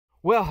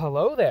Well,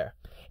 hello there.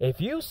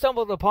 If you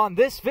stumbled upon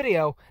this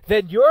video,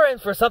 then you're in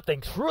for something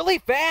truly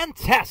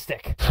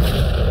fantastic. We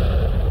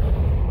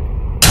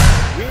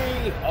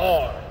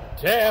are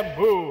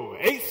Tamu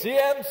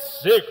ACM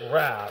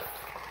SIGGRAPH.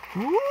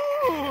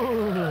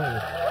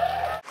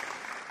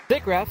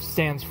 SIGGRAPH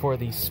stands for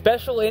the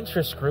Special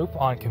Interest Group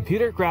on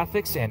Computer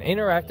Graphics and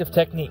Interactive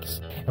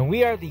Techniques, and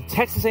we are the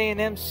Texas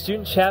A&M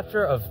student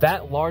chapter of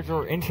that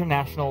larger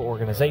international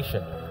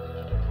organization.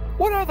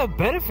 What are the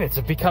benefits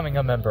of becoming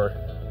a member?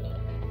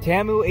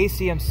 Tamu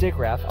ACM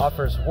SIGGRAPH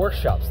offers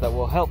workshops that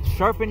will help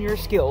sharpen your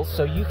skills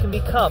so you can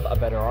become a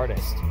better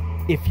artist.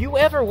 If you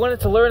ever wanted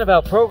to learn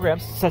about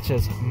programs such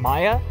as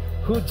Maya,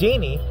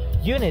 Houdini,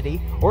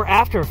 Unity, or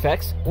After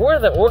Effects, we're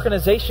the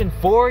organization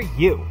for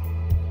you.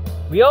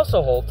 We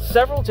also hold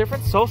several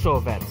different social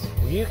events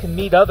where you can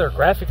meet other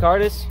graphic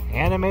artists,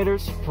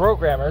 animators,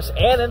 programmers,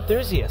 and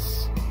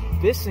enthusiasts.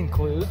 This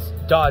includes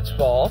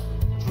dodgeball,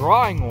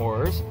 drawing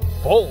wars,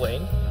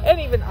 bowling, and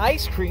even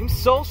ice cream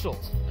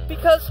socials.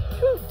 Because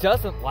who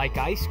doesn't like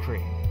ice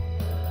cream?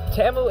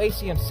 Tamu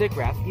ACM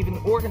SIGGRAPH even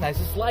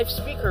organizes live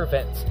speaker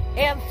events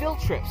and field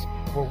trips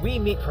where we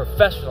meet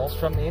professionals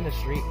from the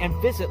industry and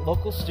visit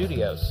local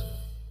studios.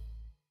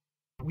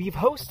 We've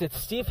hosted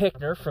Steve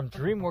Hickner from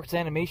DreamWorks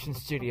Animation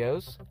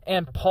Studios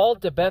and Paul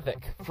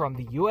DeBevic from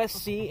the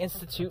USC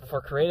Institute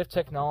for Creative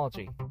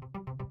Technology.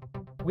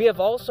 We have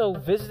also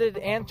visited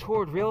and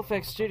toured Real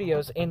Effects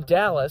Studios in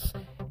Dallas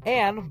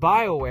and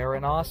BioWare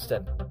in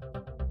Austin.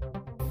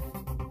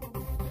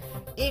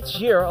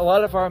 Each year, a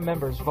lot of our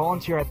members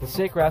volunteer at the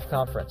SIGGRAPH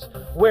conference,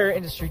 where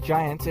industry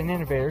giants and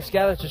innovators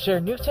gather to share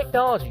new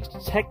technologies,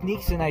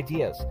 techniques, and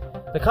ideas.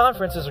 The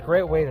conference is a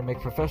great way to make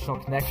professional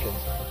connections,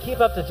 keep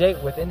up to date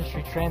with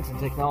industry trends and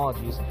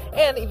technologies,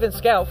 and even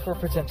scout for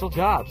potential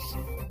jobs.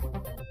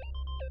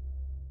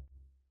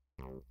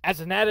 As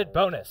an added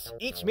bonus,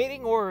 each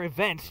meeting or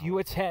event you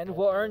attend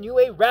will earn you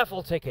a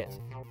raffle ticket.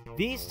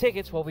 These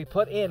tickets will be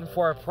put in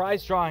for a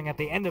prize drawing at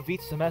the end of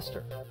each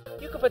semester.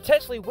 You could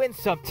potentially win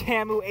some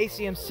Tamu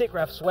ACM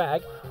SIGGRAPH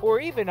swag,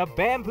 or even a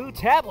bamboo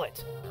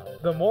tablet.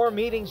 The more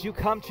meetings you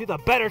come to, the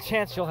better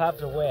chance you'll have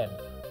to win.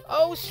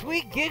 Oh,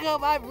 sweet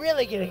giggle, I'm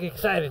really getting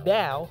excited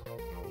now.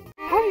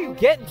 How do you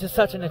get into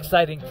such an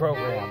exciting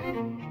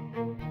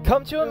program?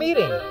 Come to a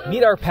meeting,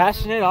 meet our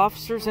passionate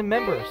officers and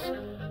members.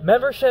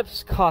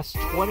 Memberships cost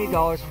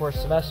 $20 for a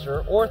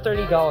semester or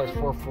 $30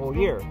 for a full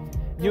year.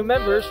 New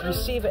members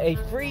receive a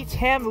free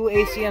Tamu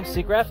ACM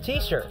SIGGRAPH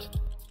t-shirt.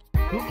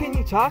 Who can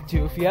you talk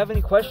to if you have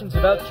any questions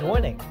about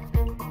joining?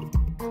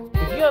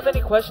 If you have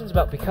any questions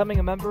about becoming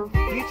a member,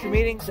 future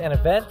meetings, and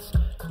events,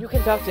 you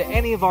can talk to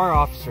any of our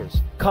officers.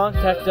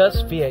 Contact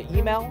us via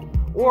email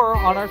or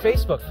on our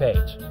Facebook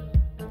page.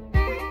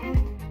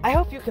 I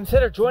hope you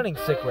consider joining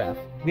SIGGRAPH.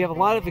 We have a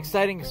lot of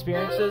exciting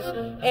experiences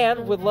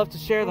and would love to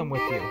share them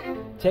with you.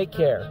 Take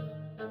care.